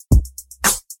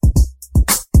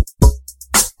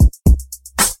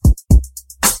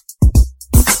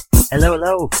Hello,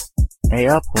 hello. Hey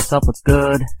up, what's up, what's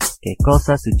good? Que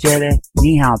cosa sucede?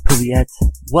 Ni hao, privyet.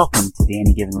 Welcome to the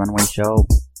Any Given Runway show.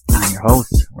 I'm your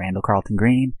host, Randall Carlton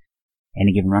Green.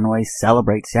 Any Given Runway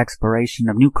celebrates the exploration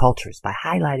of new cultures by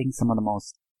highlighting some of the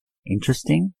most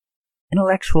interesting,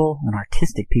 intellectual, and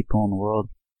artistic people in the world.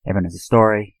 Everyone has a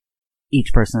story.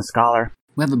 Each person a scholar.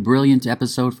 We have a brilliant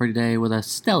episode for today with a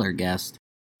stellar guest.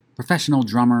 Professional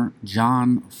drummer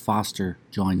John Foster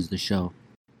joins the show.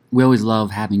 We always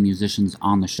love having musicians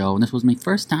on the show, and this was my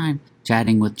first time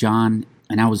chatting with John,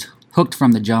 and I was hooked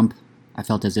from the jump. I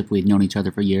felt as if we had known each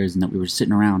other for years and that we were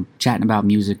sitting around chatting about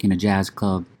music in a jazz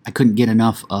club. I couldn't get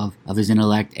enough of his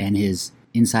intellect and his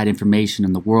inside information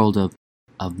in the world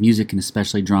of music, and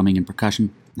especially drumming and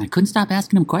percussion. And I couldn't stop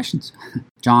asking him questions.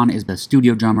 John is a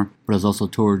studio drummer, but has also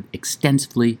toured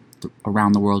extensively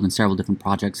around the world in several different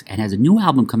projects and has a new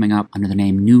album coming up under the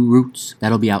name New Roots.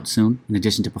 That'll be out soon. In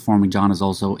addition to performing, John is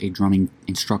also a drumming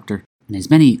instructor and has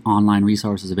many online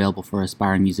resources available for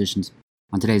aspiring musicians.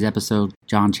 On today's episode,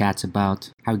 John chats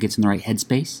about how he gets in the right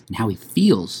headspace and how he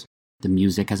feels the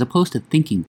music as opposed to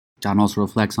thinking. John also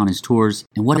reflects on his tours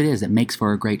and what it is that makes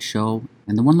for a great show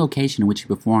and the one location in which he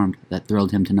performed that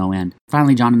thrilled him to no end.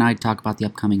 Finally, John and I talk about the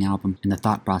upcoming album and the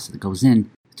thought process that goes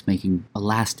in to making a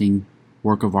lasting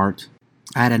work of art.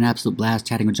 I had an absolute blast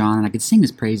chatting with John, and I could sing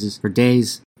his praises for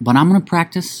days, but I'm going to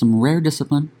practice some rare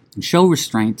discipline and show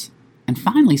restraint and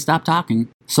finally stop talking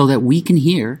so that we can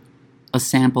hear a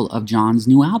sample of John's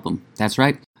new album. That's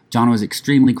right, John was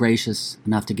extremely gracious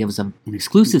enough to give us an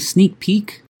exclusive sneak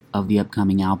peek of the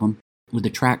upcoming album with a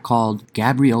track called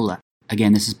Gabriola.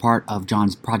 Again, this is part of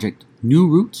John's project New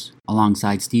Roots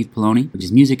alongside Steve Poloni, which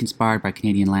is music inspired by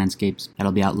Canadian landscapes.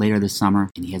 That'll be out later this summer,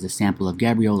 and he has a sample of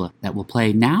Gabriola that will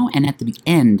play now and at the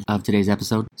end of today's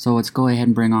episode. So let's go ahead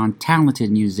and bring on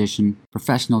talented musician,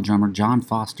 professional drummer John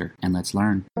Foster, and let's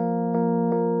learn.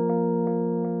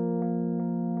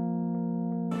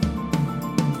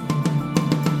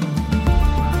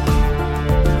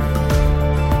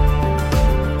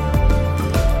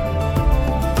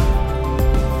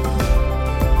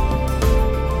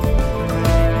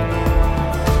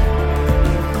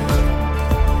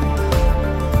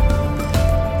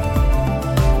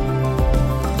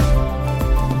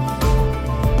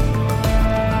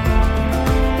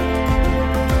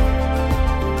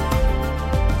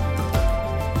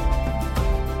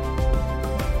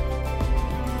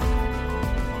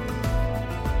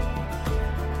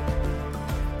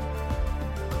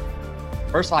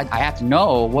 First, I have to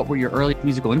know, what were your early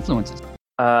musical influences?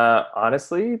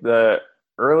 Honestly, the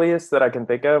earliest that I can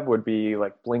think of would be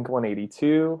like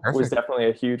Blink-182 was definitely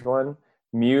a huge one.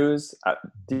 Muse.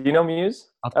 Do you know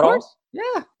Muse? Of course.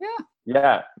 All?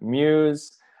 Yeah.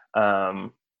 Muse.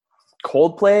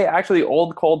 Coldplay. Actually,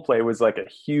 old Coldplay was like a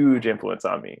huge influence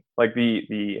on me. Like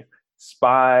the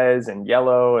Spies and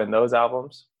Yellow and those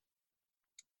albums.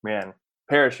 Man,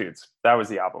 Parachutes. That was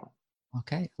the album.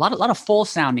 Okay. A lot of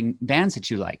full-sounding bands that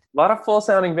you liked. A lot of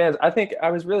full-sounding bands. I think I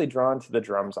was really drawn to the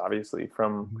drums, obviously,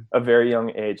 from a very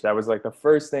young age. That was like the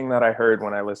first thing that I heard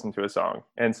when I listened to a song.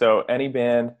 And so any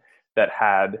band that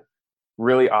had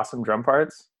really awesome drum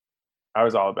parts, I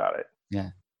was all about it.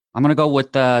 Yeah. I'm going to go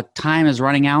with Time Is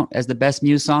Running Out as the best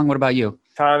Muse song. What about you?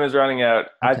 Time Is Running Out.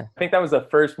 Okay. I think that was the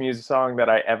first Muse song that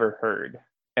I ever heard.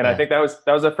 And I think that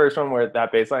was the first one where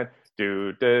that bass line,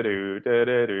 do, do, do, do,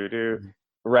 do, do, do.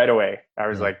 Right away, I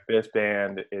was like, this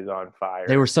band is on fire.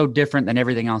 They were so different than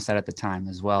everything else at the time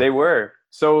as well. They were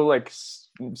so like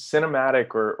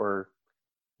cinematic or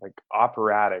like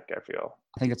operatic, I feel.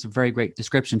 I think that's a very great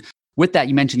description. With that,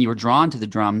 you mentioned you were drawn to the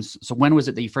drums. So when was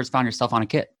it that you first found yourself on a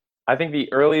kit? I think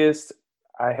the earliest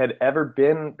I had ever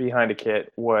been behind a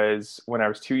kit was when I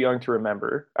was too young to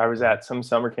remember. I was at some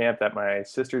summer camp that my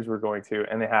sisters were going to,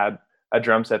 and they had a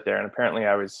drum set there. And apparently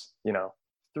I was,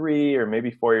 3 or maybe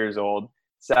 4 years old.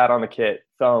 Sat on the kit,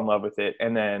 fell in love with it,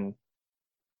 and then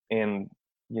in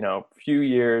few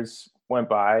years went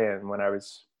by, and when I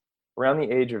was around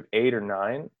the age of 8 or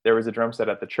 9, there was a drum set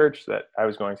at the church that I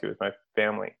was going to with my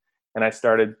family, and I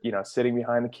started sitting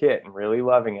behind the kit and really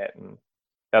loving it. And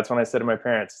that's when I said to my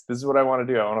parents, this is what I want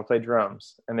to do. I want to play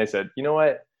drums. And they said, you know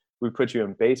what, we put you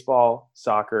in baseball,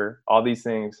 soccer, all these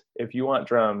things. If you want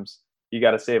drums, you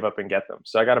got to save up and get them.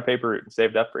 So I got a paper route and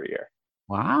saved up for a year.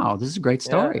 Wow, this is a great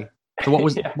story. So what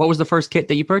was the first kit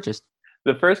that you purchased?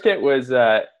 The first kit was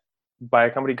by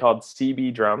a company called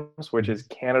CB Drums, which is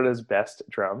Canada's best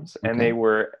drums. Okay. And they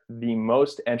were the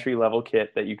most entry-level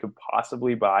kit that you could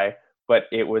possibly buy, but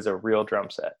it was a real drum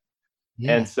set.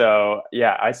 Yeah. And so,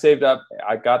 I saved up,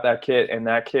 I got that kit, and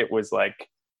that kit was like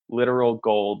literal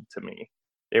gold to me.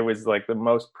 It was like the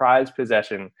most prized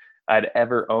possession I'd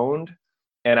ever owned.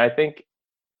 And I think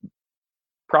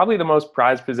probably the most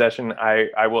prized possession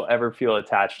I will ever feel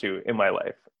attached to in my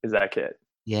life is that kit.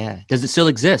 Yeah. Does it still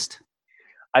exist?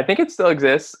 I think it still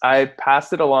exists. I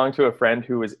passed it along to a friend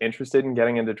who was interested in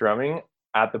getting into drumming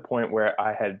at the point where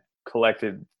I had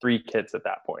collected 3 kits at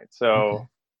that point. So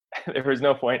there was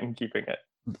no point in keeping it.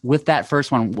 With that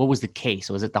first one, what was the case?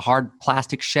 Was it the hard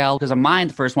plastic shell? Because on mine,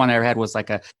 the first one I ever had was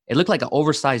it looked like an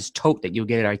oversized tote that you would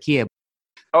get at IKEA.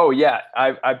 Oh yeah,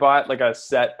 I bought like a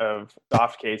set of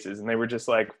soft cases, and they were just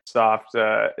like soft.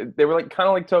 They were like kind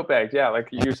of like tote bags, yeah, like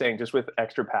you were saying, just with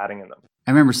extra padding in them.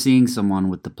 I remember seeing someone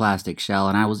with the plastic shell,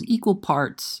 and I was equal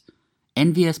parts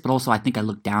envious, but also I think I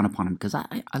looked down upon him because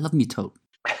I love me tote.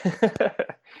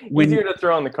 Easier to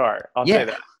throw in the car, I'll say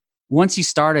that. Once you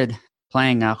started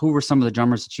playing, who were some of the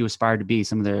drummers that you aspired to be?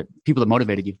 Some of the people that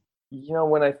motivated you? You know,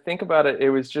 when I think about it, it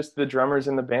was just the drummers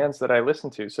in the bands that I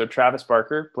listened to. So Travis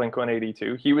Barker,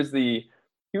 Blink-182, he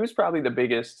was probably the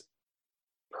biggest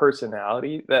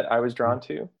personality that I was drawn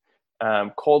to.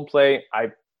 Coldplay,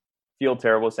 I feel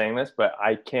terrible saying this, but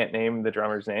I can't name the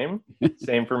drummer's name.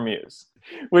 Same for Muse,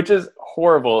 which is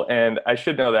horrible, and I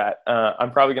should know that.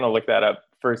 I'm probably going to look that up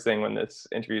first thing when this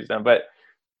interview is done. But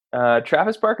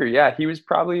Travis Barker, yeah, he was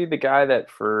probably the guy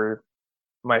that for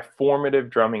my formative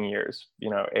drumming years,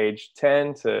 age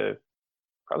 10 to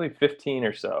probably 15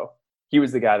 or so, he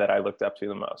was the guy that I looked up to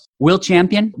the most. Will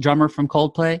Champion, drummer from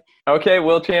Coldplay. Okay,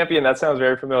 Will Champion, that sounds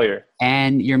very familiar.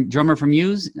 And your drummer from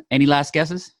Muse, any last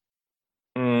guesses?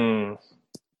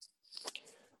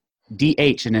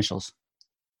 DH initials.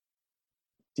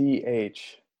 DH.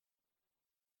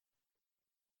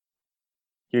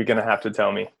 You're going to have to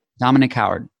tell me. Dominic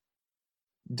Howard.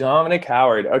 Dominic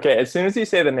Howard. Okay, as soon as you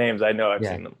say the names, I know I've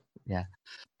seen them. Yeah.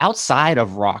 Outside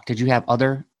of rock, did you have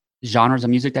other genres of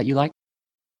music that you liked?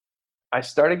 I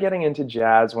started getting into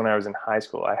jazz when I was in high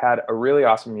school. I had a really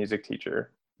awesome music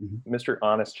teacher, Mr.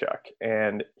 Honest Chuck,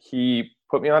 and he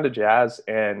put me onto jazz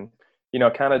and,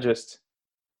 kind of just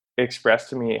expressed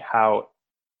to me how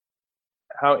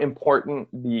important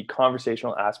the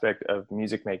conversational aspect of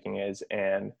music making is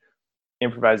and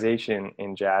improvisation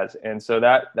in jazz. And so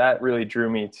that really drew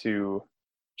me to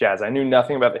jazz. I knew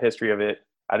nothing about the history of it.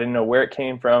 I didn't know where it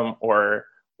came from or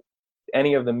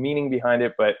any of the meaning behind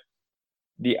it, but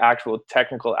the actual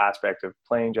technical aspect of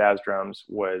playing jazz drums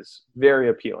was very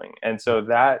appealing. And so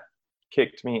that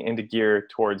kicked me into gear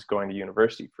towards going to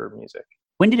university for music.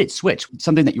 When did it switch?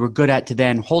 Something that you were good at to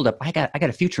then, hold up, I got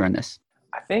a future in this.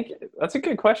 I think that's a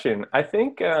good question. I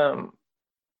think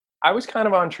I was kind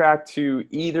of on track to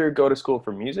either go to school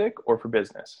for music or for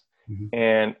business.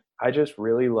 And I just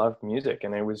really loved music,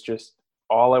 and it was just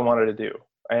all I wanted to do.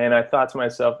 And I thought to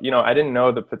myself, I didn't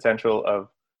know the potential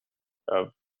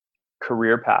of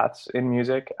career paths in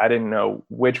music. I didn't know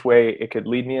which way it could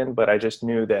lead me in, but I just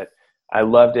knew that I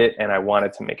loved it and I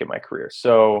wanted to make it my career.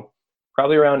 So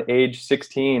probably around age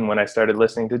 16, when I started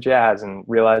listening to jazz and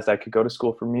realized I could go to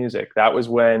school for music, that was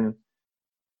when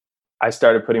I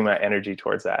started putting my energy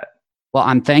towards that. Well,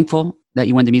 I'm thankful that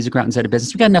you went the music route instead of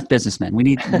business. We got enough businessmen. We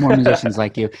need more musicians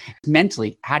like you.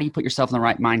 Mentally, how do you put yourself in the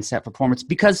right mindset for performance?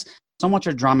 Because so much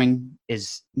of drumming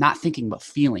is not thinking but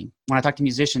feeling. When I talk to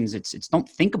musicians, it's don't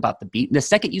think about the beat. The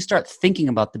second you start thinking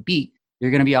about the beat, you're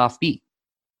going to be off beat.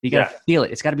 You got to feel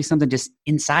it. It's got to be something just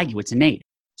inside you. It's innate.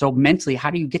 So mentally,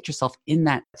 how do you get yourself in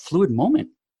that fluid moment?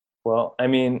 Well, I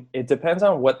mean, it depends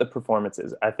on what the performance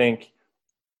is. I think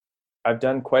I've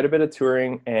done quite a bit of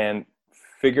touring and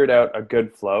figured out a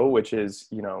good flow, which is,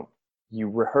 you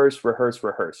rehearse.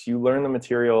 You learn the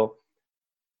material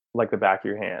like the back of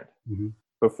your hand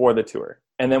before the tour.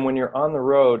 And then when you're on the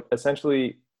road,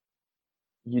 essentially,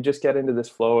 you just get into this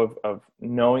flow of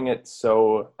knowing it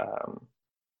so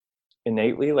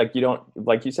innately. Like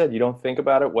like you said, you don't think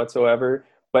about it whatsoever.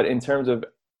 But in terms of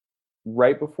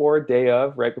right before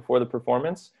the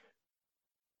performance,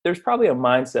 there's probably a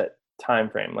mindset time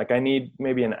frame. Like I need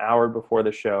maybe an hour before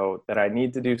the show that I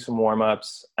need to do some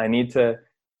warm-ups. I need to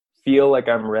feel like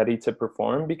I'm ready to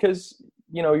perform because,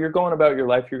 you're going about your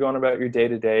life, you're going about your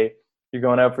day-to-day, you're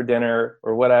going out for dinner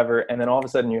or whatever, and then all of a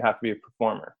sudden you have to be a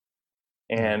performer.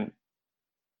 And,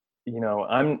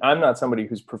 I'm not somebody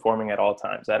who's performing at all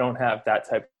times. I don't have that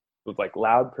type of like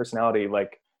loud personality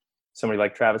like somebody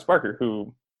like Travis Barker,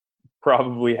 who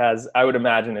probably has, I would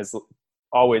imagine, is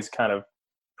always kind of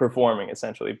performing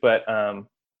essentially. But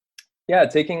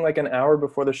taking like an hour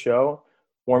before the show,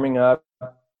 warming up,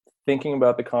 thinking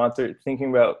about the concert,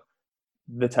 thinking about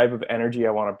the type of energy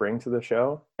I want to bring to the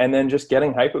show, and then just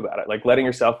getting hype about it, like letting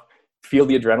yourself feel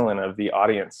the adrenaline of the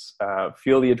audience,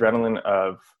 feel the adrenaline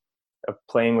of of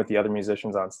playing with the other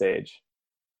musicians on stage.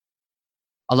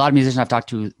 A lot of musicians I've talked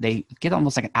to, they get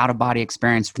almost like an out-of-body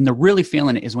experience. When they're really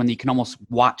feeling it is when you can almost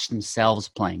watch themselves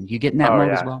playing. You get in that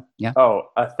mode as well? Yeah. Oh,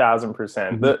 1,000%.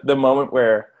 Mm-hmm. The moment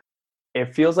where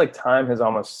it feels like time has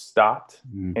almost stopped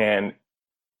and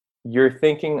you're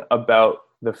thinking about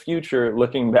the future,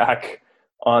 looking back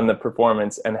on the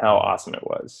performance and how awesome it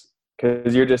was.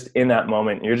 Because you're just in that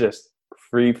moment. You're just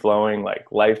free-flowing. Like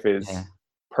life is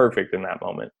perfect in that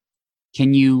moment.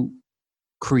 Can you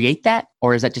create that,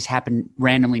 or does that just happen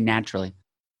randomly, naturally?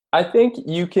 I think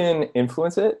you can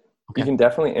influence it. Okay. You can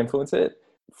definitely influence it.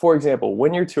 For example,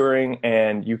 when you're touring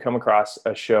and you come across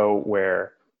a show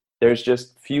where there's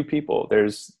just few people,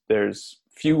 there's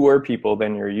fewer people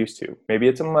than you're used to. Maybe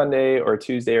it's a Monday or a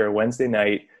Tuesday or a Wednesday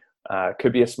night.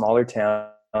 Could be a smaller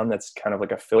town that's kind of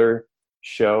like a filler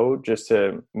show just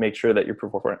to make sure that you're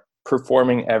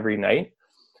performing every night.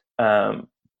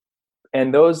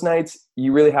 And those nights,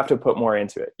 you really have to put more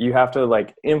into it. You have to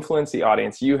like influence the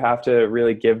audience. You have to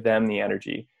really give them the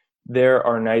energy. There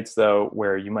are nights though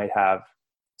where you might have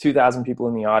 2,000 people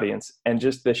in the audience, and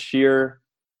just the sheer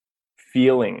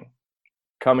feeling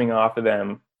coming off of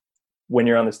them when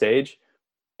you're on the stage,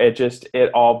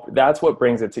 that's what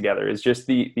brings it together, is just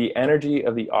the energy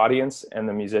of the audience and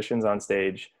the musicians on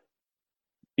stage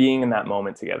being in that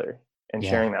moment together and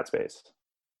sharing that space.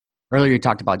 Earlier, you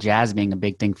talked about jazz being a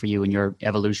big thing for you in your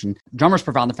evolution. Drummers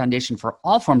provide the foundation for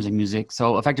all forms of music,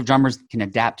 so effective drummers can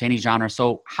adapt to any genre.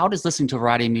 So how does listening to a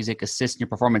variety of music assist in your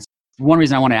performance? One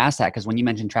reason I want to ask that, because when you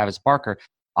mentioned Travis Barker,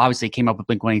 obviously came up with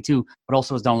Blink-182, but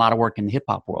also has done a lot of work in the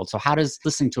hip-hop world. So how does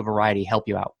listening to a variety help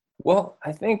you out? Well,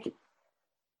 I think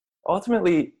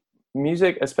ultimately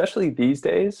music, especially these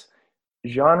days,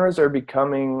 genres are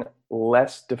becoming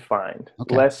less defined,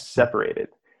 less separated.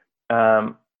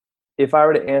 If I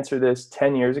were to answer this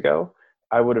 10 years ago,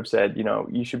 I would have said,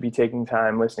 you should be taking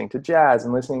time listening to jazz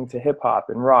and listening to hip hop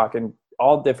and rock and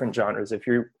all different genres. If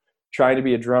you're trying to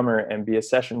be a drummer and be a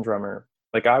session drummer,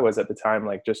 like I was at the time,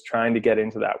 like just trying to get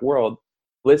into that world,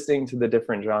 listening to the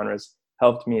different genres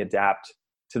helped me adapt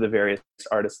to the various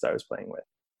artists I was playing with.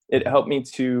 It helped me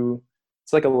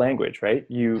it's like a language, right?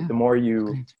 The more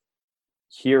you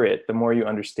hear it, the more you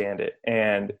understand it.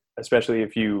 And especially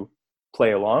if you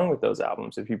play along with those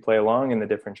albums, if you play along in the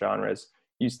different genres,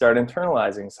 you start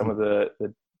internalizing some of the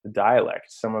dialect,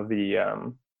 some of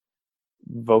the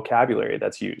vocabulary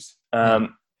that's used.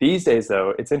 These days,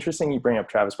 though, it's interesting you bring up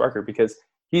Travis Barker, because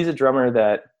he's a drummer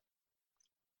that,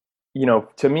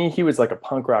 to me, he was like a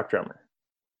punk rock drummer.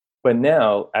 But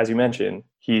now, as you mentioned,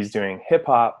 he's doing hip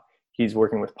hop, he's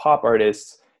working with pop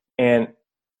artists, and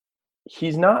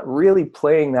he's not really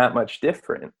playing that much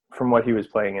different from what he was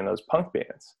playing in those punk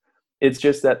bands. It's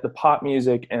just that the pop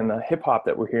music and the hip hop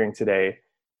that we're hearing today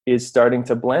is starting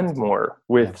to blend more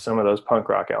with some of those punk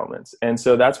rock elements. And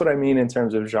so that's what I mean in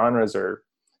terms of genres,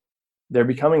 they're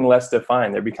becoming less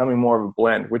defined. They're becoming more of a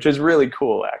blend, which is really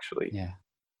cool, actually. Yeah.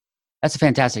 That's a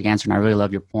fantastic answer, and I really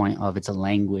love your point of it's a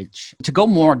language. To go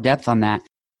more depth on that,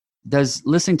 does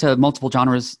listening to multiple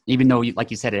genres, even though, like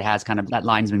you said, it has kind of, that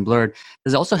line's been blurred,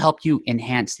 does it also help you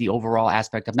enhance the overall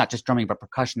aspect of not just drumming, but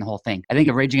percussion, the whole thing? I think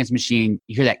of Rage Against the Machine,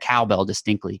 you hear that cowbell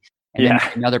distinctly. And then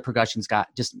another percussion's got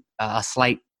just a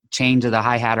slight change of the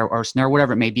hi-hat or snare,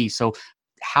 whatever it may be. So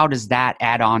how does that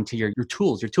add on to your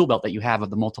tools, your tool belt that you have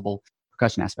of the multiple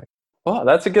percussion aspect? Oh,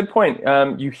 that's a good point.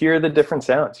 You hear the different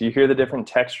sounds. You hear the different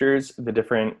textures, the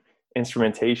different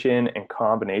instrumentation and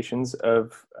combinations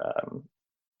of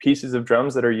pieces of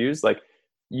drums that are used. Like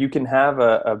you can have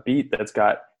a beat that's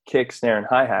got kick, snare, and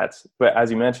hi-hats, but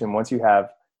as you mentioned, once you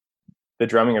have the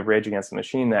drumming of Rage Against the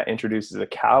Machine that introduces a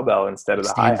cowbell instead of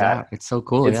the hi-hat, it's so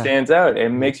cool. It stands out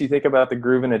and makes you think about the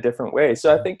groove in a different way.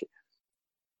 So I think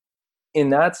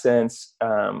in that sense,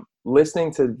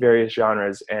 listening to various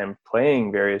genres and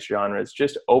playing various genres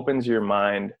just opens your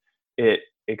mind. It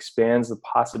expands the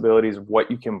possibilities of what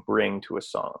you can bring to a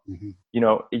song.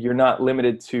 You're not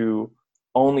limited to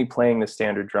only playing the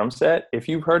standard drum set. If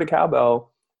you've heard a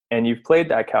cowbell and you've played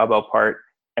that cowbell part,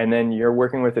 and then you're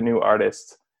working with a new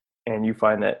artist and you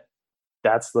find that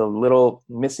that's the little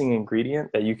missing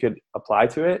ingredient that you could apply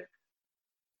to it,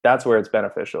 that's where it's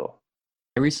beneficial.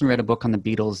 I recently read a book on the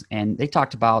Beatles, and they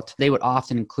talked about they would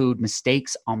often include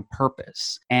mistakes on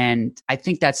purpose. And I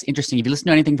think that's interesting. If you listen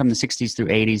to anything from the 60s through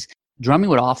 80s, drumming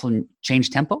would often change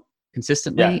tempo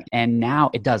consistently, and now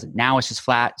it doesn't. Now it's just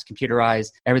flat, it's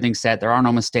computerized, everything's set, there are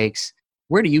no mistakes.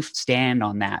 Where do you stand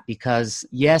on that? Because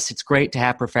yes, it's great to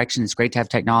have perfection, it's great to have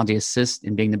technology assist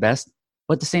in being the best,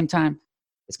 but at the same time,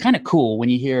 it's kind of cool when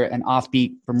you hear an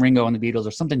offbeat from Ringo and the Beatles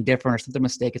or something different or something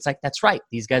mistake. It's like, that's right.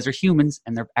 These guys are humans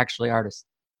and they're actually artists.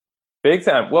 Big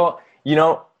time. Well, You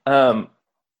know,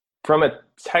 from a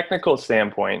technical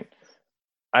standpoint,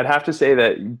 I'd have to say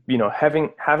that,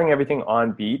 having everything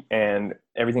on beat and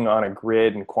everything on a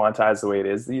grid and quantized the way it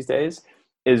is these days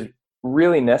is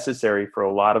really necessary for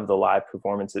a lot of the live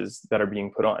performances that are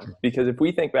being put on. Because if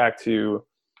we think back to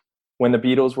when the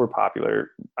Beatles were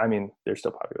popular, I mean, they're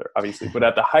still popular, obviously, but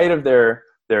at the height of their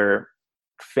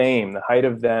fame, the height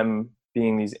of them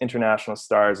being these international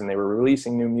stars, and they were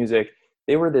releasing new music,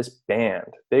 they were this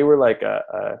band. They were like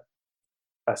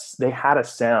they had a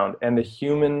sound, and the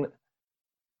human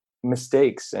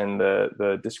mistakes and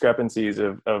the discrepancies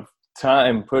of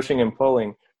time pushing and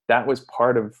pulling, that was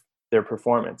part of their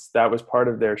performance, that was part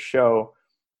of their show.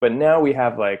 But now we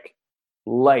have like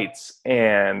lights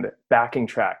and backing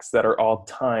tracks that are all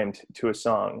timed to a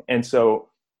song, and so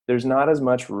there's not as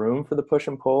much room for the push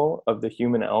and pull of the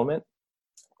human element.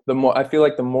 The more, I feel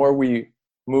like, the more we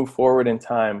move forward in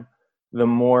time, the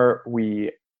more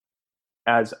we,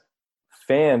 as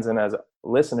fans and as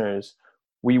listeners,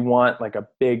 we want like a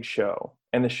big show,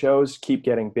 and the shows keep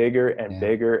getting bigger and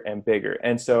bigger and bigger.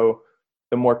 And so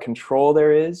the more control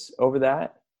there is over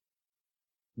that,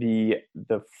 the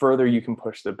further you can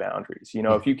push the boundaries.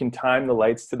 If you can time the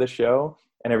lights to the show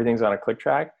and everything's on a click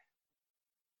track,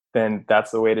 then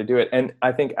that's the way to do it. And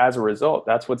I think as a result,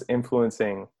 that's what's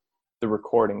influencing the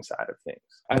recording side of things.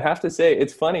 I'd have to say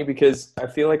it's funny because I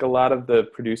feel like a lot of the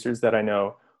producers that I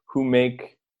know who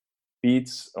make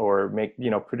beats or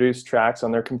produce tracks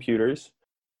on their computers,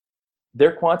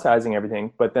 they're quantizing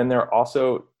everything, but then they're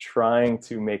also trying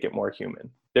to make it more human.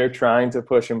 They're trying to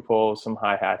push and pull some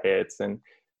hi-hat hits and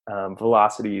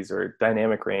velocities or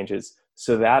dynamic ranges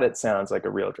so that it sounds like a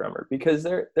real drummer, because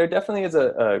there definitely is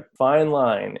a fine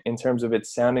line in terms of it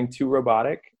sounding too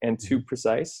robotic and too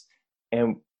precise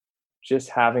and just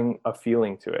having a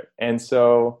feeling to it. And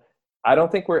so I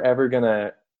don't think we're ever going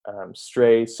to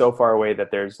stray so far away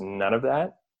that there's none of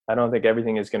that. I don't think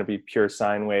everything is going to be pure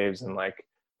sine waves and like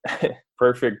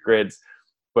perfect grids,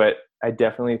 but I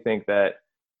definitely think that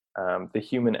the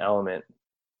human element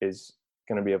is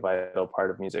going to be a vital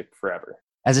part of music forever.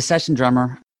 As a session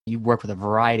drummer, you work with a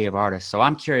variety of artists. So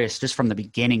I'm curious, just from the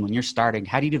beginning, when you're starting,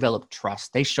 how do you develop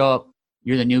trust? They show up,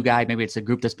 you're the new guy, maybe it's a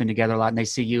group that's been together a lot, and they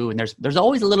see you, and there's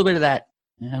always a little bit of that,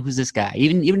 who's this guy?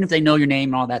 Even if they know your name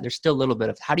and all that, there's still a little bit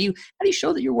of, how do you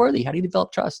show that you're worthy? How do you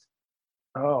develop trust?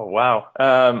 Oh,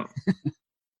 wow.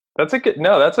 That's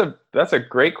a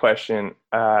great question.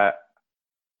 I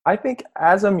think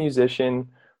as a musician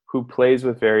who plays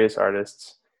with various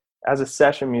artists, as a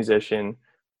session musician,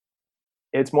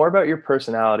 it's more about your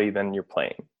personality than your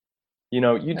playing. You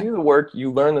do the work,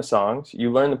 you learn the songs,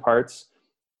 you learn the parts.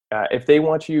 If they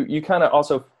want you, you kind of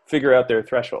also figure out their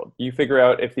threshold. You figure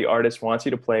out if the artist wants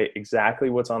you to play exactly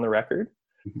what's on the record,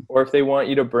 or if they want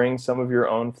you to bring some of your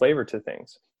own flavor to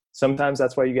things. Sometimes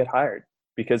that's why you get hired,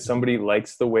 because somebody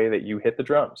likes the way that you hit the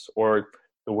drums or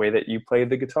the way that you play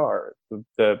the guitar,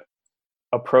 the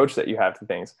approach that you have to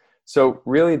things. So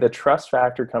really the trust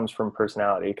factor comes from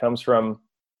personality. It comes from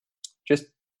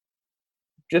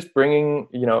just bringing,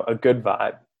 a good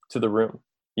vibe to the room,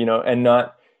 and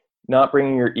not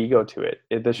bringing your ego to it.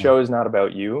 The show is not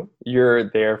about you. You're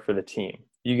there for the team.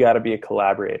 You got to be a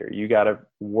collaborator. You got to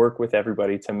work with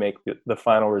everybody to make the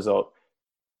final result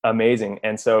amazing.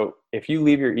 And so if you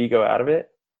leave your ego out of it,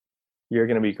 you're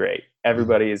going to be great.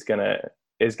 Everybody is going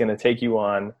to take you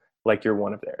on like you're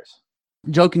one of theirs.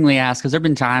 Jokingly asked, because there have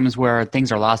been times where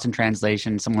things are lost in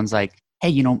translation. Someone's like,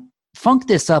 hey, funk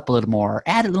this up a little more,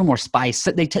 add a little more spice.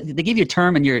 They give you a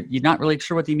term and you're not really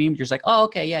sure what they mean. But you're just like, oh,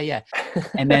 okay, yeah.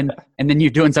 And then you're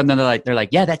doing something. They're like,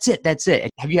 yeah, that's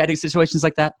it. Have you had any situations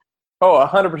like that? Oh,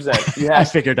 100%. I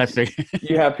figured.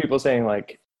 You have people saying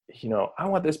like, I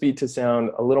want this beat to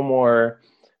sound a little more,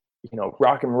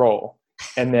 rock and roll.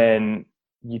 And then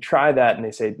you try that and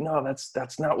they say, no,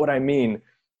 that's not what I mean.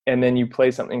 And then you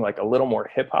play something like a little more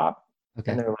hip hop.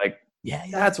 Okay. And they're like, yeah,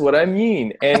 that's what I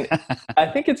mean. And I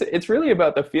think it's really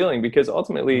about the feeling, because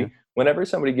ultimately whenever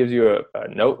somebody gives you a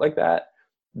note like that,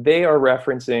 they are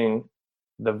referencing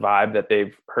the vibe that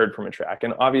they've heard from a track.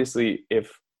 And obviously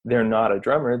if they're not a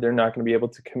drummer, they're not going to be able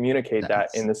to communicate that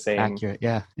in the same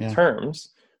terms,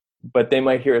 but they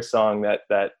might hear a song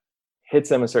that hits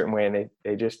them a certain way and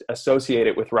they just associate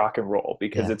it with rock and roll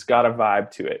because it's got a vibe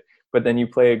to it. But then you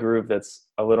play a groove that's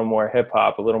a little more hip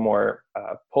hop, a little more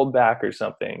pulled back or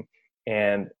something,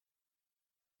 and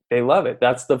they love it.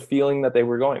 That's the feeling that they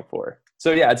were going for.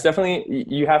 So yeah, it's definitely,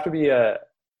 you have to be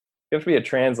a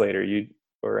translator,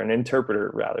 or an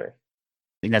interpreter rather.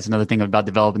 think that's another thing about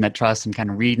developing that trust and kind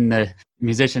of reading the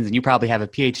musicians. And you probably have a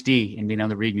PhD in being able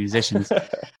to read musicians.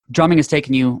 Drumming has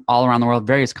taken you all around the world,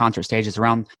 various concert stages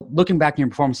around. Looking back at your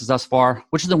performances thus far,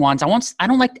 which are the ones, I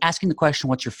don't like asking the question,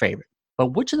 what's your favorite?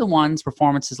 But which are the ones,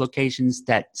 performances, locations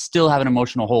that still have an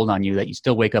emotional hold on you that you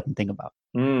still wake up and think about?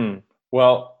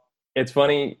 Well, it's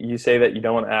funny you say that you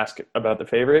don't want to ask about the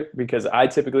favorite, because I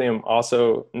typically am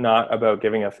also not about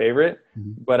giving a favorite,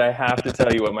 but I have to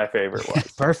tell you what my favorite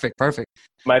was. Perfect.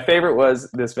 My favorite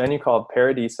was this venue called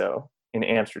Paradiso in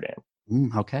Amsterdam.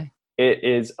 Okay. It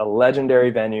is a legendary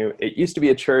venue. It used to be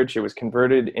a church. It was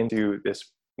converted into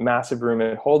this massive room.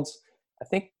 It holds, I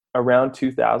think, around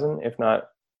 2,000, if not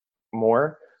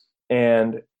more.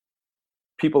 And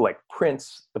people like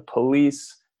Prince, The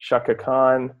Police, Chaka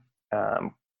Khan,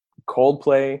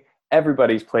 Coldplay,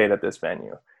 everybody's played at this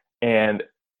venue. And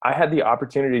I had the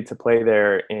opportunity to play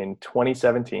there in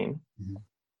 2017.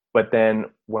 But then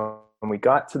when we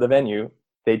got to the venue,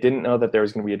 they didn't know that there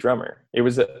was going to be a drummer. It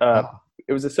was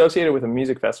it was associated with a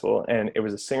music festival, and it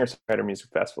was a singer-songwriter music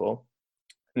festival,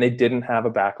 and they didn't have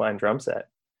a backline drum set.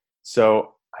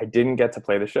 So I didn't get to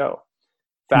play the show.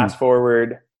 Fast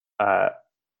forward a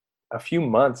few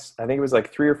months, I think it was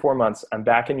like 3 or 4 months, I'm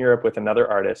back in Europe with another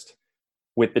artist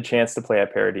with the chance to play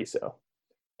at Paradiso.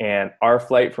 And our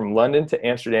flight from London to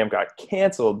Amsterdam got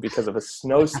canceled because of a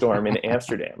snowstorm in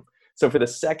Amsterdam. So for the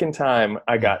second time,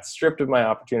 I got stripped of my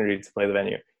opportunity to play the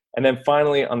venue. And then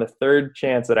finally, on the third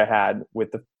chance that I had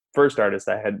with the first artist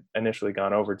I had initially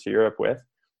gone over to Europe with,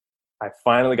 I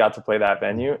finally got to play that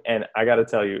venue. And I got to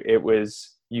tell you, it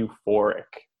was euphoric,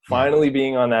 finally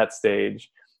being on that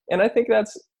stage. And I think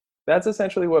that's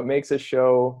essentially what makes a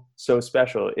show so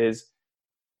special is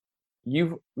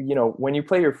when you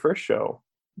play your first show,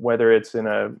 whether it's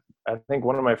I think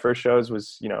one of my first shows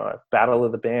was, a battle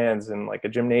of the bands in like a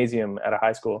gymnasium at a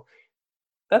high school.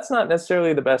 That's not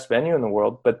necessarily the best venue in the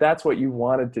world, but that's what you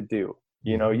wanted to do.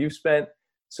 You've spent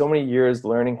so many years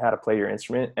learning how to play your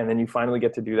instrument, and then you finally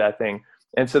get to do that thing.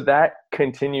 And so that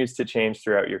continues to change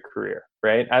throughout your career,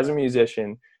 right? As a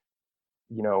musician,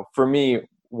 for me,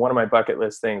 one of my bucket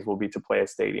list things will be to play a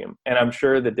stadium. And I'm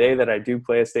sure the day that I do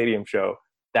play a stadium show,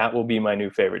 that will be my new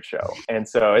favorite show. And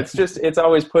so it's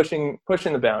always pushing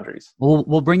the boundaries.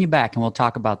 We'll bring you back and we'll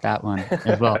talk about that one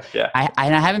as well. Yeah. I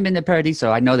haven't been to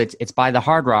Paradiso. I know that it's by the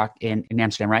Hard Rock in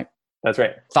Amsterdam, right? That's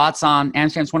right. Thoughts on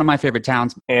Amsterdam? It's one of my favorite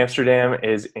towns. Amsterdam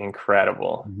is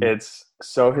incredible. It's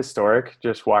so historic.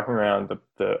 Just walking around,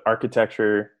 the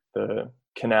architecture, the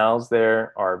canals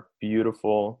there are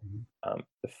beautiful.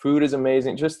 The food is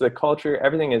amazing. Just the culture,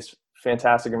 everything is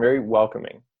fantastic and very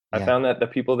welcoming. I found that the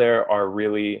people there are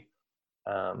really,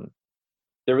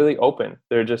 they're really open.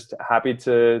 They're just happy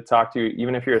to talk to you,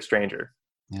 even if you're a stranger.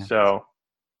 Yeah. So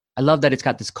I love that it's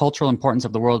got this cultural importance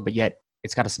of the world, but yet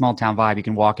it's got a small town vibe. You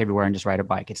can walk everywhere and just ride a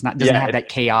bike. Doesn't have that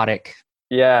chaotic.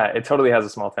 Yeah, it totally has a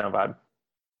small town vibe.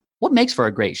 What makes for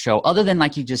a great show, other than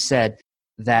like you just said,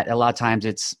 that a lot of times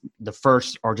it's the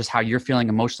first or just how you're feeling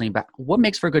emotionally about what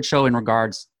makes for a good show in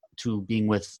regards to being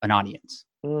with an audience?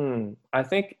 I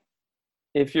think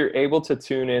if you're able to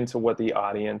tune into what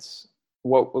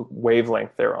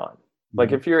wavelength they're on,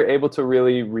 like if you're able to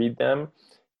really read them,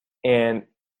 and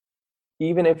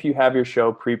even if you have your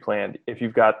show pre-planned, if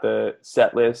you've got the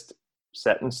set list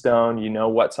set in stone,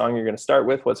 what song you're going to start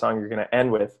with, what song you're going to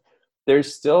end with,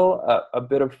 there's still a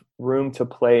bit of room to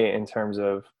play in terms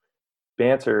of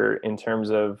banter, in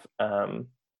terms of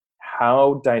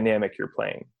how dynamic you're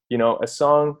playing. A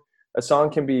song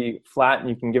can be flat and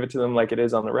you can give it to them like it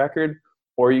is on the record,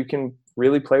 or you can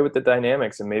really play with the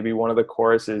dynamics, and maybe one of the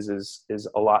choruses is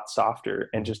a lot softer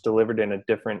and just delivered in a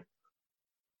different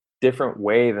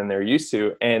way than they're used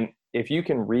to. And if you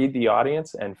can read the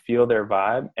audience and feel their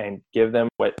vibe and give them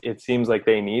what it seems like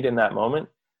they need in that moment,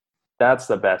 that's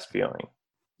the best feeling.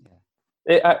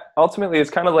 Ultimately, it's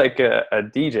kind of like a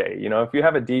DJ. If you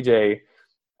have a DJ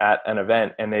at an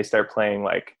event and they start playing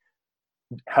like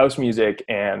house music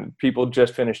and people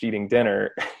just finished eating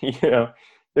dinner,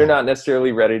 they're not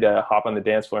necessarily ready to hop on the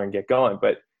dance floor and get going,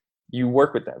 but you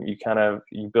work with them.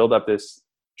 You build up this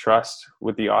trust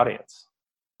with the audience.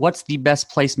 What's the best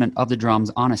placement of the drums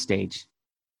on a stage?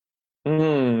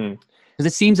 Because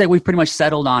it seems like we've pretty much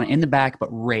settled on in the back but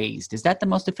raised. Is that the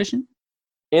most efficient?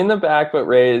 In the back but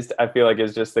raised, I feel like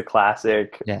is just the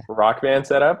classic rock band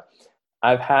setup.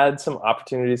 I've had some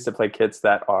opportunities to play kits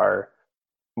that are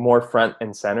more front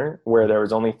and center, where there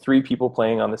was only 3 people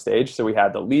playing on the stage. So we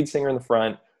had the lead singer in the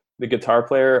front, the guitar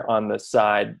player on the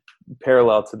side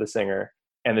parallel to the singer,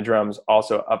 and the drums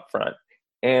also up front.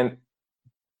 And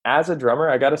as a drummer,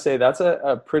 I got to say that's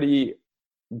a pretty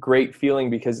great feeling,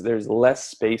 because there's less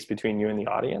space between you and the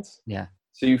audience. Yeah.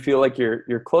 So you feel like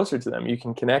you're closer to them. You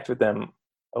can connect with them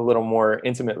a little more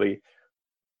intimately.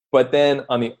 But then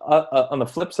on the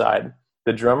flip side,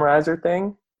 the drum riser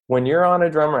thing, when you're on a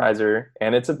drum riser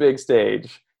and it's a big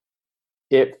stage,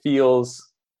 it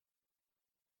feels,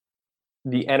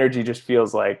 the energy just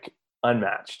feels like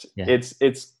unmatched. Yeah.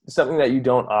 It's something that you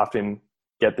don't often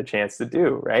get the chance to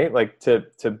do, right? Like to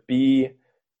be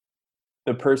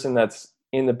the person that's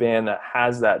in the band that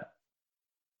has that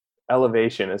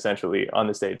elevation essentially on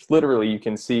the stage. Literally, you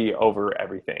can see over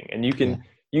everything, and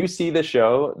you see the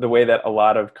show the way that a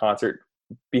lot of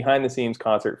behind the scenes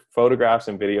concert photographs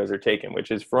and videos are taken,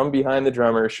 which is from behind the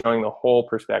drummer, showing the whole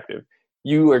perspective.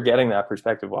 You are getting that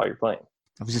perspective while you're playing.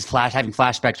 I was just having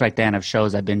flashbacks right then of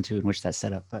shows I've been to in which that's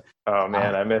set up. But oh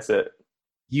man, I miss it.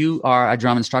 You are a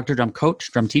drum instructor, drum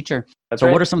coach, drum teacher. That's so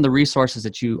right. What are some of the resources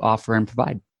that you offer and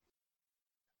provide?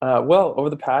 Well, over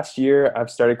the past year, I've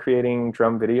started creating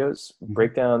drum videos,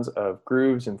 breakdowns of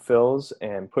grooves and fills,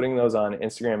 and putting those on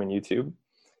Instagram and YouTube.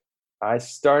 I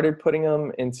started putting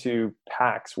them into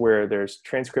packs where there's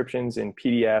transcriptions in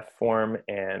PDF form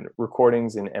and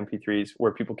recordings in MP3s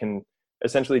where people can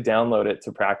essentially download it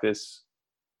to practice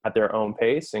at their own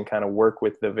pace and kind of work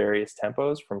with the various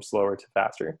tempos from slower to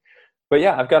faster. But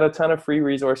yeah, I've got a ton of free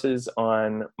resources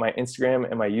on my Instagram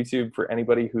and my YouTube for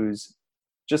anybody who's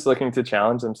just looking to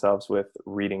challenge themselves with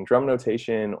reading drum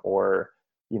notation or,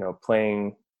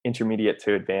 playing intermediate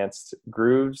to advanced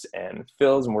grooves and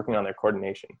fills and working on their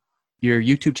coordination. Your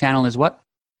YouTube channel is what?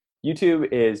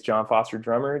 YouTube is Jon Foster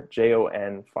Drummer,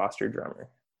 Jon Foster Drummer.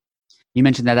 You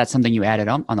mentioned that that's something you added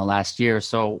on the last year.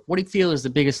 So what do you feel is the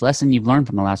biggest lesson you've learned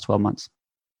from the last 12 months?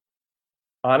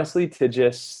 Honestly, to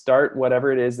just start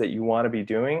whatever it is that you want to be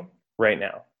doing right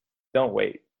now. Don't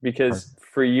wait. Because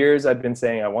for years I'd been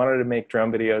saying I wanted to make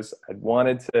drum videos. I'd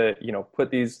wanted to,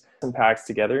 put these packs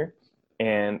together.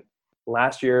 And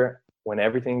last year, when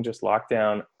everything just locked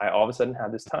down, I all of a sudden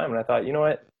had this time. And I thought, you know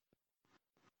what?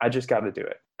 I just got to do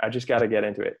it. I just got to get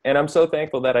into it. And I'm so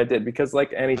thankful that I did, because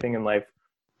like anything in life,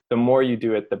 the more you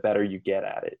do it, the better you get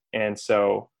at it. And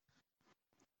so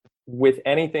with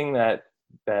anything that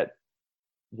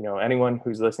anyone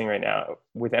who's listening right now,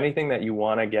 with anything that you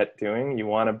want to get doing, you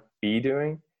want to be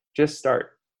doing, just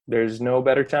start. There's no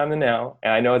better time than now.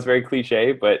 And I know it's very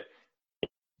cliche, but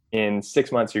in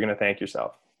 6 months, you're going to thank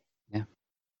yourself. Yeah.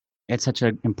 It's such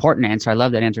an important answer. I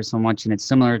love that answer so much. And it's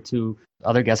similar to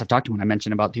other guests I've talked to when I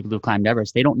mentioned about people who climbed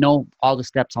Everest. They don't know all the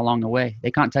steps along the way.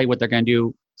 They can't tell you what they're going to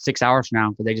do 6 hours from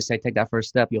now, but they just say, take that first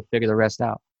step. You'll figure the rest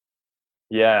out.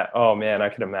 Yeah. Oh man, I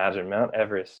could imagine Mount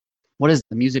Everest. What is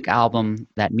the music album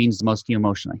that means the most to you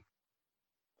emotionally?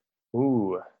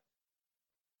 Ooh.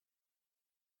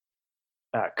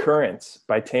 Currents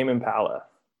by Tame Impala.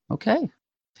 Okay.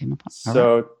 Tame Impala.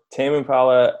 So Tame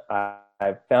Impala,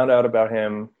 I found out about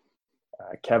him.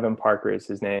 Kevin Parker is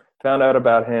his name. Found out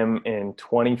about him in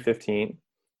 2015,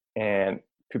 and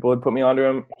people had put me onto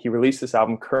him. He released this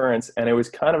album, Currents, and it was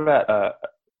kind of at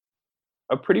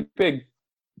a pretty big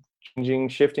changing,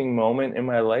 shifting moment in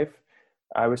my life.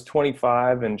 I was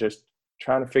 25 and just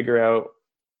trying to figure out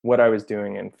what I was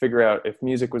doing and figure out if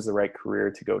music was the right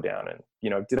career to go down. And,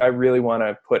 did I really want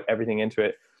to put everything into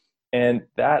it? And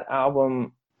that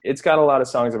album, it's got a lot of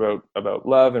songs about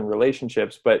love and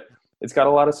relationships, but it's got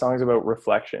a lot of songs about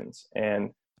reflections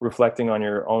and reflecting on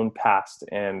your own past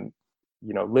and,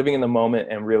 living in the moment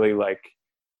and really like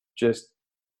just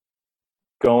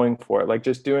going for it, like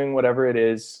just doing whatever it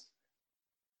is.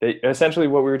 Essentially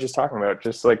what we were just talking about,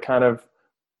 just like kind of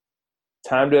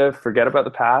time to forget about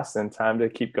the past and time to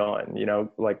keep going,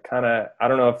 like kind of, I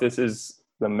don't know if this is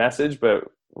the message, but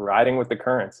riding with the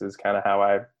currents is kind of how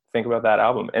I think about that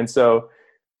album. And so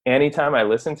anytime I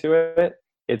listen to it,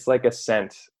 it's like a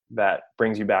scent that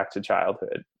brings you back to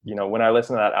childhood. When I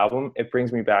listen to that album, it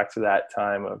brings me back to that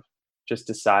time of just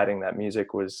deciding that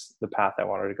music was the path I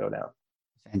wanted to go down.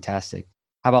 Fantastic.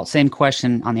 How about same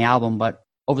question on the album, but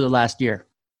over the last year?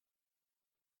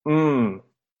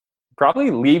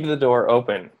 Probably Leave the Door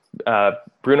Open,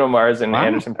 Bruno Mars and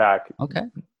Anderson .Paak. Okay.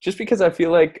 Just because I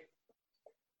feel like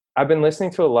I've been listening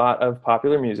to a lot of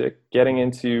popular music, getting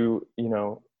into,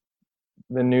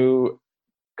 the new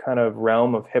kind of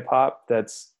realm of hip hop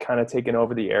that's kind of taken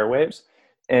over the airwaves.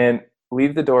 And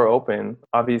Leave the Door Open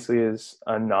obviously is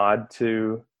a nod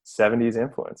to 70s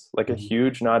influence, like a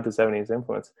huge nod to 70s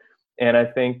influence. And I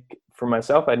think for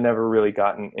myself, I'd never really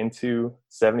gotten into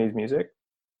 70s music.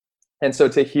 And so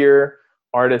to hear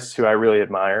artists who I really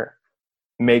admire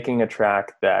making a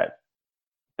track that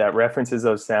references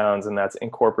those sounds and that's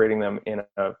incorporating them in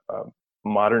a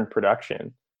modern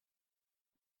production,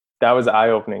 that was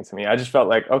eye-opening to me. I just felt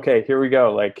like, okay, here we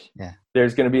go. Like,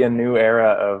 there's going to be a new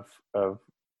era of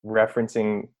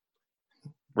referencing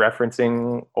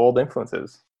old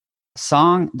influences. A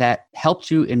song that helped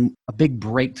you in a big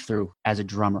breakthrough as a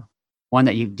drummer, one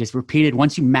that you just repeated.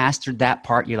 Once you mastered that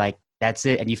part, you're like, that's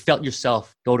it. And you felt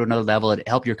yourself go to another level. It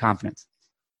helped your confidence.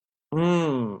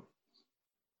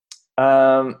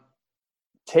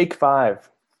 Take 5,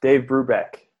 Dave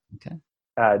Brubeck. Okay.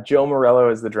 Joe Morello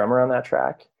is the drummer on that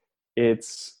track. I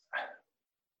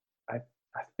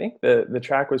think the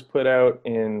track was put out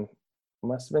in,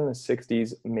 must have been the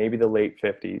 60s, maybe the late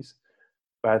 50s,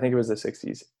 but I think it was the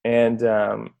 60s.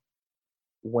 And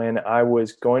when I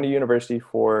was going to university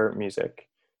for music,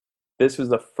 this was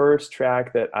the first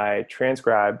track that I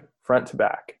transcribed front to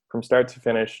back, from start to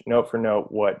finish, note for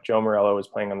note, what Joe Morello was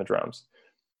playing on the drums.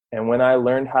 And when I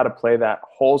learned how to play that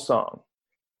whole song,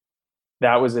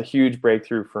 that was a huge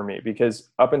breakthrough for me, because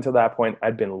up until that point,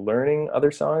 I'd been learning other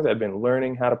songs. I'd been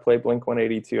learning how to play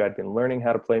Blink-182. I'd been learning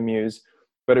how to play Muse,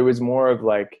 but it was more of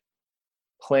like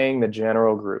playing the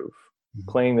general groove,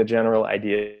 playing the general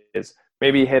ideas,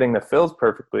 maybe hitting the fills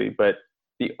perfectly, but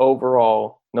the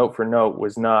overall note for note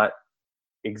was not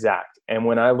exact. And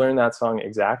when I learned that song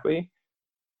exactly,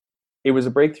 it was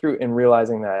a breakthrough in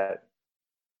realizing that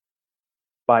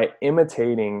by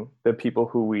imitating the people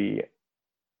who we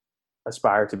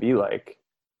aspire to be like,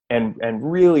 and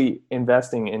really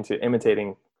investing into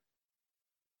imitating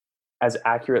as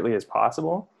accurately as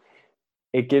possible,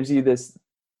 it gives you this,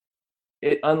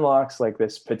 it unlocks like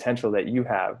this potential that you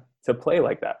have to play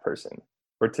like that person,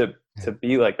 or to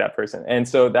be like that person. And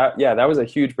so that was a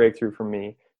huge breakthrough for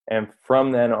me. And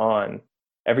from then on,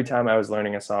 every time I was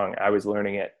learning a song, I was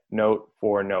learning it note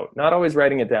for note, not always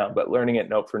writing it down, but learning it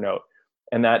note for note.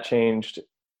 And that changed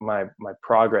my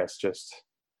progress. Just,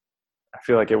 I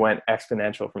feel like it went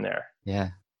exponential from there. Yeah.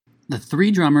 The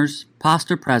 3 drummers,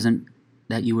 past or present,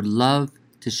 that you would love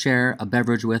to share a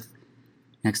beverage with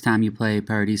next time you play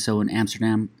Paradiso in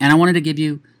Amsterdam. And I wanted to give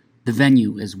you the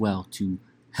venue as well to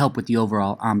help with the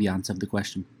overall ambiance of the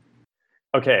question.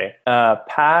 Okay.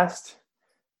 Past,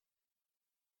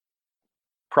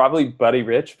 probably Buddy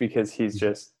Rich, because he's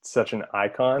just such an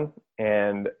icon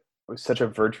and such a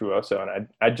virtuoso. And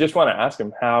I just want to ask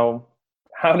him, how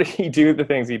did he do the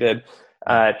things he did?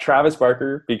 Travis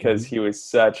Barker, because he was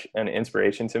such an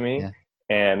inspiration to me,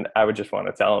 and I would just want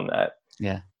to tell him that.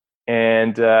 Yeah.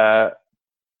 And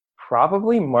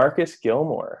probably Marcus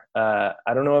Gilmore.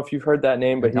 I don't know if you've heard that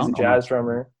name, but he's a jazz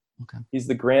drummer. Okay. He's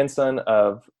the grandson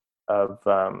of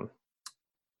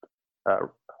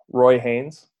Roy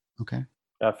Haynes. Okay.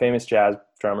 A famous jazz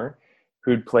drummer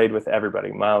who'd played with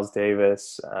everybody, Miles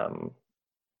Davis. I'm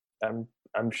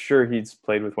sure he's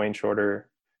played with Wayne Shorter.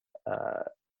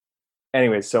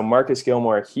 Anyways, so Marcus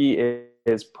Gilmore, he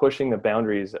is pushing the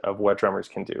boundaries of what drummers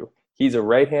can do. He's a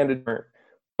right-handed drummer,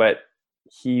 but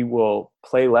he will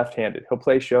play left-handed. He'll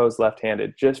play shows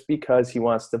left-handed just because he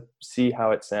wants to see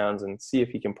how it sounds and see if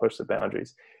he can push the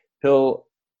boundaries. He'll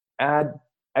add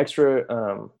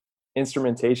extra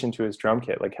instrumentation to his drum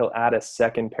kit. Like he'll add a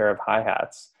second pair of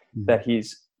hi-hats that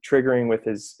he's triggering with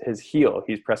his heel.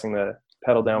 He's pressing the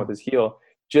pedal down with his heel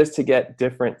just to get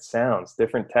different sounds,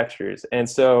 different textures. And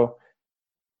so,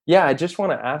 yeah, I just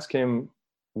want to ask him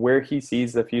where he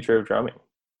sees the future of drumming.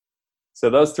 So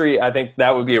those 3, I think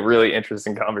that would be a really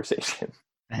interesting conversation.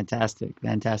 Fantastic.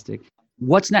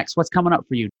 What's next? What's coming up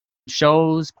for you?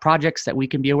 Shows, projects that we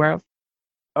can be aware of?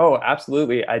 Oh,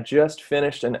 absolutely. I just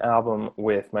finished an album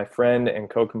with my friend and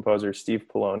co-composer Steve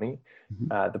Poloni.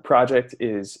 The project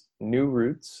is New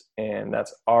Roots, and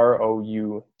that's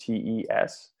ROUTES.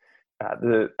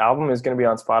 The album is going to be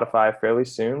on Spotify fairly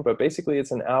soon, but basically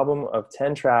it's an album of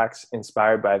 10 tracks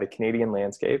inspired by the Canadian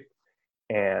landscape.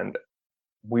 And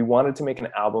we wanted to make an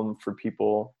album for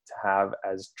people to have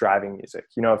as driving music.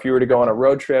 You know, if you were to go on a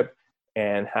road trip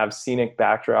and have scenic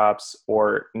backdrops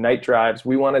or night drives,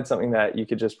 we wanted something that you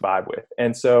could just vibe with.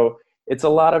 And so it's a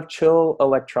lot of chill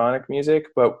electronic music,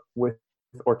 but with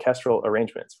orchestral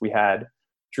arrangements. We had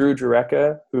Drew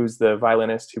Jureka, who's the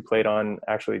violinist who played on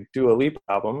actually Dua Lipa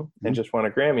album and just won a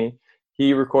Grammy.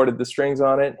 He recorded the strings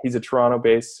on it. He's a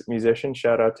Toronto-based musician.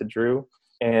 Shout out to Drew.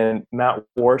 And Matt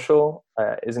Warshall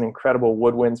is an incredible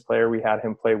woodwinds player. We had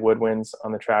him play woodwinds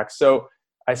on the track. So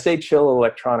I say chill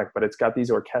electronic, but it's got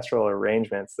these orchestral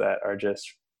arrangements that are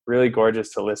just really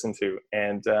gorgeous to listen to.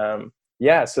 And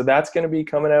so that's going to be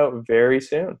coming out very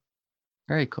soon.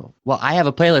 Very cool. Well, I have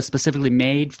a playlist specifically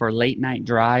made for late night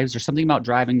drives. There's something about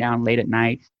driving down late at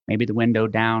night, maybe the window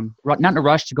down, not in a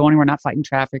rush to go anywhere, not fighting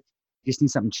traffic. You just need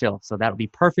something chill. So that would be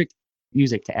perfect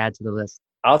music to add to the list.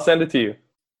 I'll send it to you.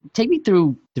 Take me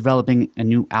through developing a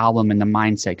new album and the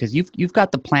mindset, because you've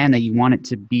got the plan that you want it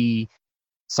to be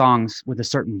songs with a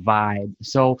certain vibe.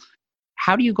 So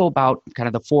how do you go about kind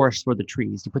of the forest for the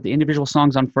trees? Do you put the individual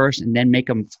songs on first and then make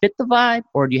them fit the vibe?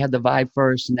 Or do you have the vibe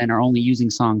first and then are only using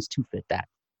songs to fit that?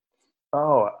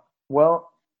 Oh, well,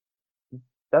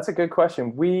 that's a good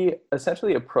question. We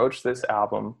essentially approached this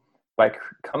album by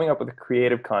coming up with a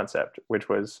creative concept, which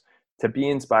was to be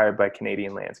inspired by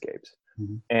Canadian landscapes.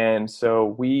 Mm-hmm. And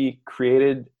so we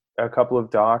created a couple of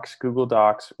docs, Google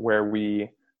Docs, where we,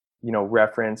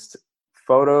 referenced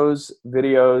photos,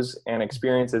 videos, and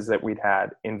experiences that we'd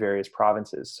had in various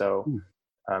provinces. So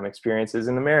experiences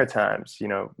in the Maritimes,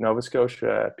 Nova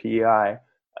Scotia, PEI,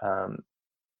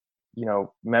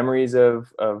 memories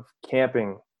of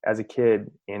camping as a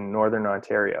kid in Northern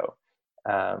Ontario,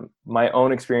 my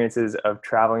own experiences of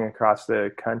traveling across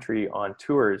the country on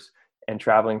tours and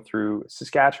traveling through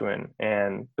Saskatchewan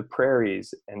and the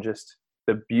prairies and just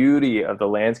the beauty of the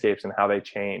landscapes and how they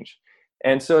change.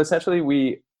 And so essentially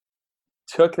we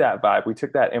took that vibe, we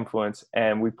took that influence,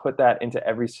 and we put that into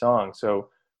every song. So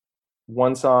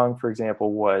one song, for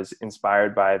example, was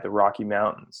inspired by the Rocky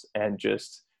Mountains, and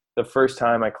just the first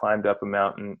time I climbed up a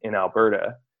mountain in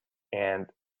Alberta and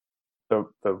the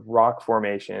rock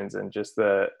formations and just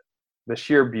the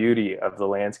sheer beauty of the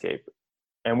landscape.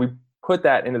 And we put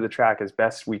that into the track as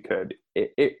best we could.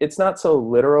 It's not so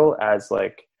literal as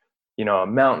like, a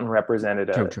mountain represented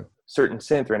a certain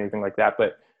synth or anything like that,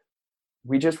 but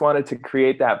we just wanted to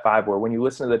create that vibe where when you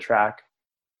listen to the track,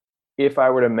 if I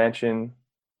were to mention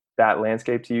that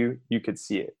landscape to you, you could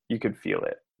see it, you could feel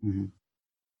it. Mm-hmm.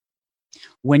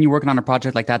 When you're working on a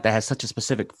project like that has such a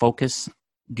specific focus,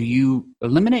 do you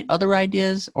eliminate other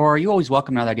ideas, or are you always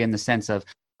welcome another idea in the sense of,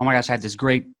 oh my gosh, I had this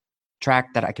great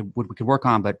track that we could work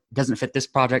on, but it doesn't fit this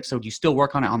project. So do you still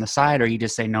work on it on the side, or you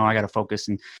just say, no, I got to focus?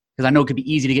 And because I know it could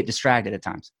be easy to get distracted at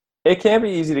times. It can be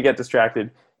easy to get distracted.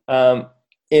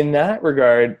 In that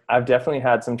regard, I've definitely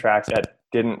had some tracks that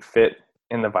didn't fit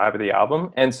in the vibe of the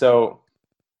album. And so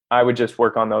I would just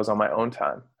work on those on my own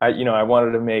time. I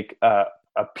wanted to make a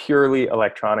purely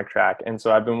electronic track. And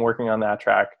so I've been working on that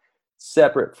track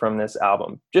separate from this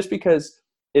album, just because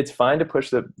it's fine to push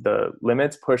the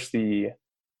limits, push the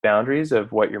boundaries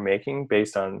of what you're making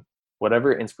based on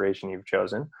whatever inspiration you've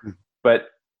chosen. But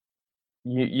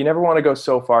you never want to go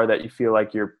so far that you feel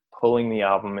like you're pulling the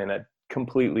album in a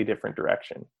completely different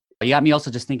direction. You got me also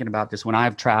just thinking about this when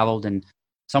I've traveled, and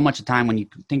so much of the time when you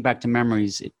think back to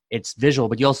memories, it's visual,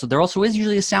 but there also is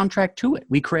usually a soundtrack to it.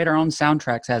 We create our own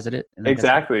soundtracks as it is.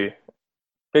 Exactly.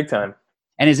 Big time.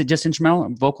 And is it just instrumental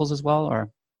vocals as well, or?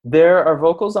 There are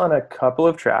vocals on a couple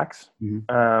of tracks.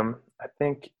 Mm-hmm. I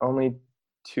think only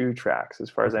 2 tracks as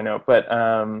far as I know, but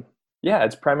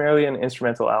it's primarily an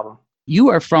instrumental album. You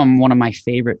are from one of my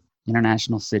favorite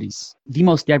international cities, the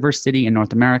most diverse city in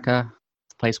North America,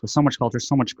 a place with so much culture,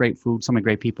 so much great food, so many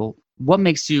great people. What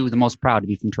makes you the most proud to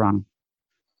be from Toronto?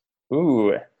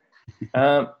 Ooh,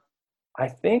 I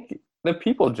think the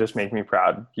people just make me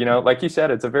proud. Like you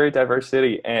said, it's a very diverse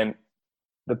city, and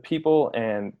the people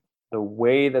and the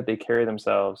way that they carry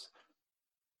themselves.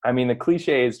 I mean, the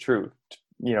cliche is true.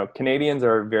 Canadians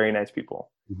are very nice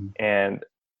people. Mm-hmm. And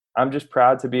I'm just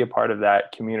proud to be a part of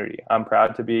that community. I'm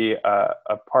proud to be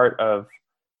a part of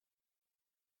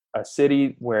a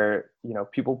city where,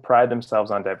 people pride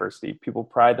themselves on diversity. People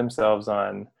pride themselves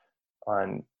on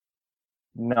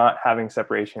not having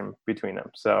separation between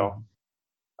them. So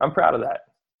I'm proud of that.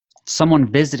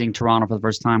 Someone visiting Toronto for the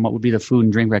first time, what would be the food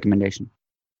and drink recommendation?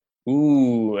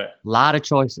 Ooh. A lot of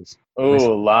choices. Oh,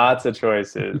 lots of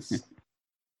choices.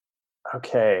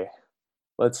 Okay.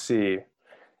 Let's see.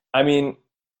 I mean,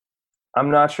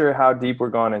 I'm not sure how deep we're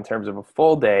going in terms of a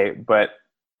full day, but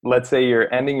let's say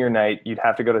you're ending your night, you'd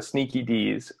have to go to Sneaky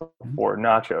D's for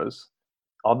nachos.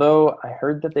 Although I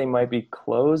heard that they might be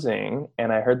closing,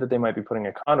 and I heard that they might be putting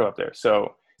a condo up there.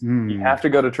 So you have to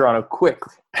go to Toronto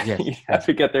quickly. Yes. You have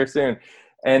to get there soon.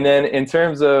 And then in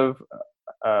terms of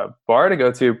bar to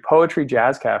go to, Poetry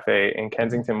Jazz Cafe in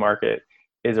Kensington Market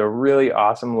is a really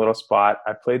awesome little spot.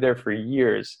 I played there for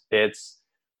years. It's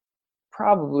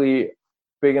probably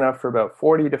big enough for about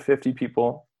 40 to 50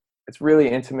 people. It's really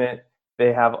intimate.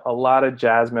 They have a lot of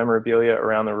jazz memorabilia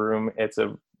around the room. It's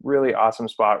a really awesome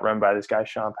spot run by this guy,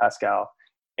 Sean Pascal.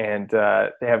 And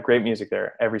they have great music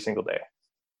there every single day.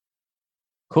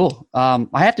 Cool. I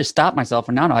have to stop myself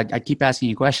for now. I keep asking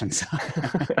you questions.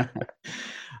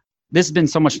 This has been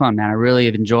so much fun, man. I really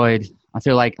have enjoyed. I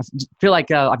feel like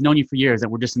I've known you for years, that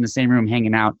we're just in the same room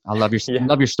hanging out. I love your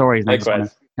love your stories. And I just want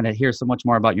to kind of hear so much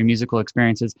more about your musical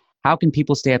experiences. How can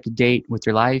people stay up to date with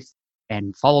your life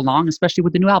and follow along, especially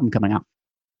with the new album coming out?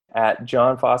 At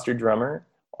John Foster Drummer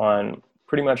on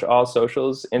pretty much all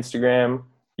socials: Instagram,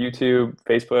 YouTube,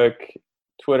 Facebook,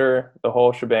 Twitter, the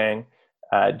whole shebang.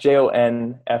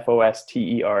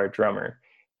 JONFOSTER drummer.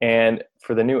 And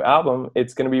for the new album,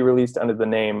 it's going to be released under the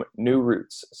name New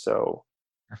Roots. So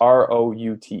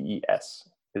ROUTES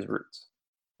is Roots.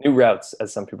 New Routes,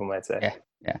 as some people might say.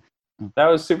 Yeah. That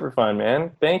was super fun,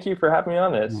 man. Thank you for having me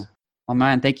on this. Oh,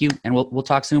 man, thank you. And we'll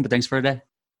talk soon, but thanks for today.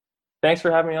 Thanks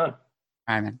for having me on. All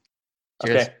right, man.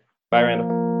 Cheers. Okay. Bye,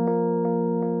 Randall.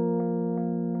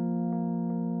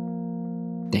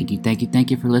 Thank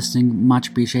you for listening. Much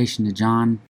appreciation to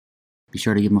John. Be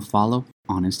sure to give him a follow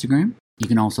on Instagram. You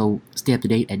can also stay up to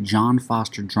date at John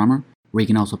Foster Drummer, where you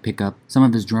can also pick up some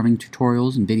of his drumming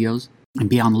tutorials and videos. And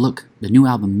be on the look, the new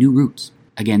album, New Roots.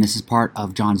 Again, this is part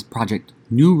of John's project,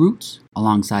 New Roots,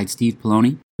 alongside Steve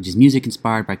Poloni, which is music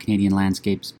inspired by Canadian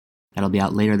landscapes. That'll be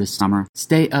out later this summer.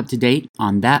 Stay up to date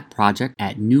on that project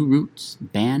at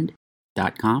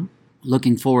newrootsband.com.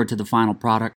 Looking forward to the final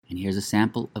product, and here's a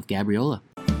sample of Gabriola.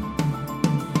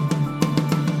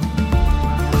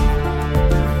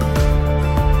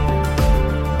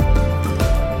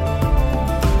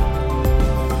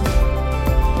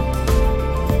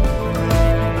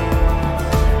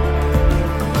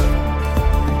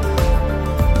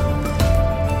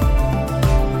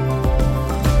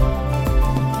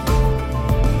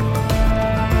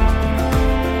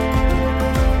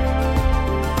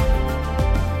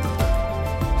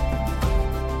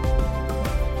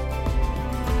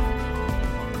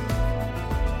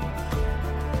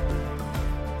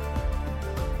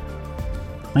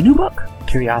 My new book,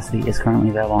 Curiosity, is currently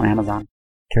available on Amazon.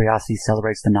 Curiosity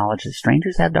celebrates the knowledge that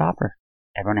strangers have to offer.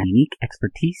 Everyone has unique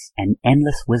expertise and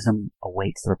endless wisdom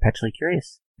awaits the perpetually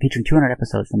curious. Featuring 200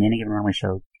 episodes from the Any Given Runway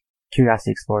show,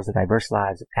 Curiosity explores the diverse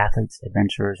lives of athletes,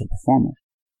 adventurers, and performers.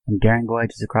 From daring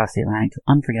voyages across the Atlantic to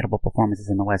unforgettable performances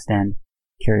in the West End,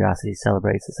 Curiosity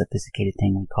celebrates the sophisticated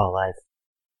thing we call life.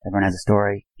 Everyone has a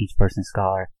story, each person a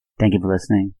scholar. Thank you for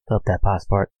listening. Fill up that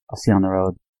passport. I'll see you on the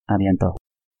road. Aviento.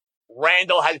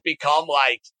 Randall has become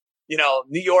like,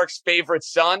 New York's favorite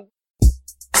son.